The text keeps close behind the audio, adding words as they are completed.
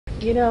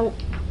You know,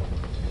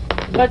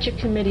 Budget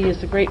Committee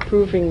is a great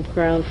proving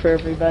ground for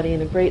everybody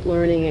and a great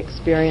learning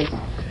experience.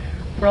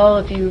 For all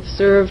of you who've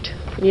served,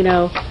 you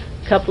know,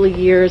 a couple of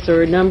years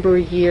or a number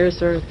of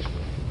years or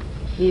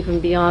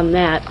even beyond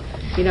that,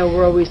 you know,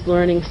 we're always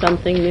learning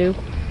something new,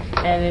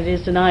 and it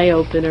is an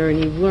eye-opener,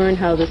 and you learn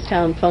how this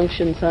town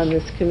functions on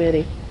this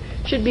committee.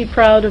 Should be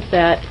proud of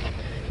that,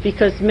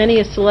 because many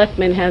a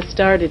selectman has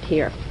started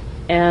here,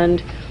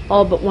 and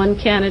all but one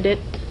candidate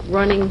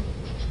running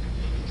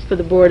for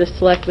the Board of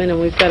Selectmen,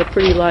 and we've got a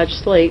pretty large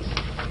slate,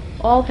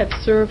 all have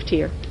served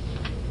here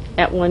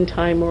at one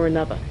time or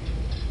another.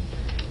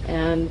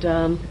 And,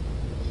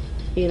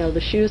 you know,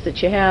 the shoes that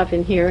you have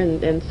in here,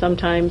 and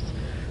sometimes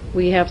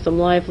we have some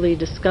lively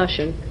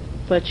discussion,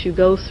 but you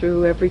go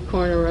through every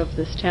corner of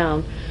this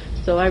town.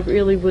 So I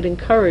really would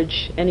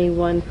encourage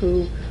anyone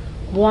who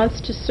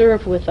wants to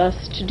serve with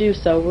us to do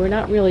so. We're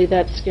not really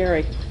that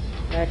scary,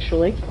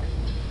 actually,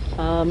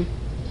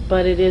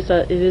 but it is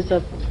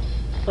a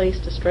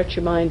place to stretch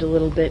your mind a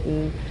little bit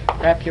and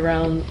wrap your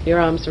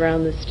arms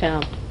around this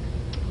town.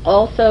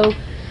 Also,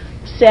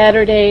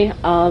 Saturday,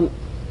 I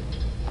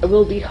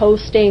will be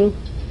hosting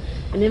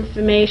an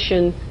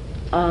information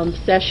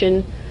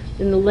session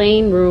in the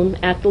Lane Room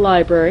at the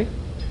library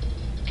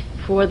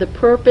for the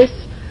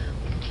purpose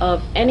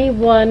of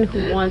anyone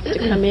who wants to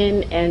come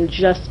in and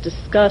just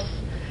discuss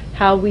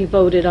how we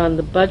voted on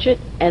the budget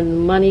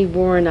and money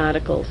warrant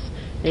articles.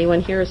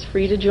 Anyone here is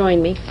free to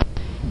join me.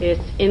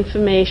 It's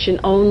information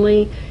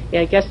only.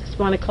 I guess you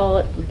want to call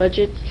it the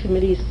Budget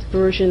Committee's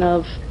version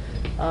of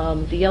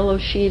the yellow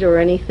sheet or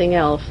anything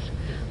else.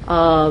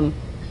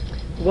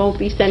 Won't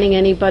be sending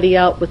anybody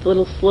out with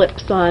little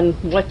slips on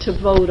what to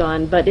vote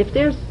on, but if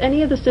there's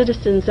any of the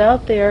citizens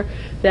out there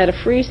that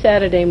are free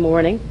Saturday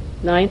morning,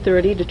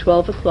 9:30 to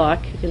 12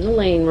 o'clock in the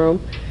Lane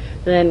Room,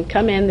 then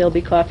come in. There'll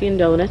be coffee and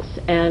donuts,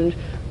 and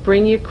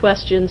bring your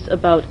questions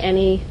about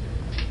any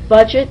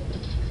budget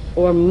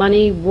or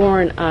money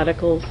warrant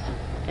articles,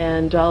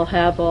 and I'll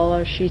have all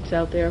our sheets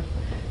out there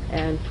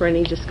and for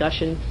any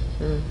discussion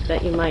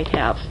that you might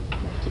have.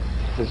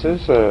 Is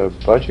this a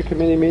Budget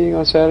Committee meeting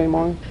on Saturday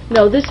morning?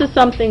 No, this is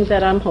something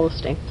that I'm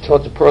hosting. So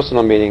it's a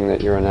personal meeting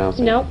that you're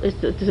announcing? No,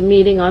 it's a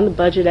meeting on the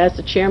budget as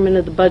the chairman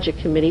of the Budget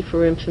Committee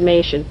for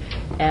information,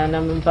 and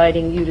I'm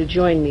inviting you to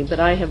join me, but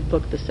I have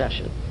booked the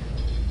session.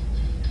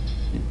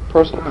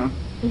 Personal?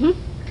 Mm-hmm.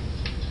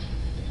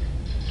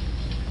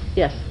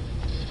 Yes.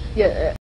 Yeah.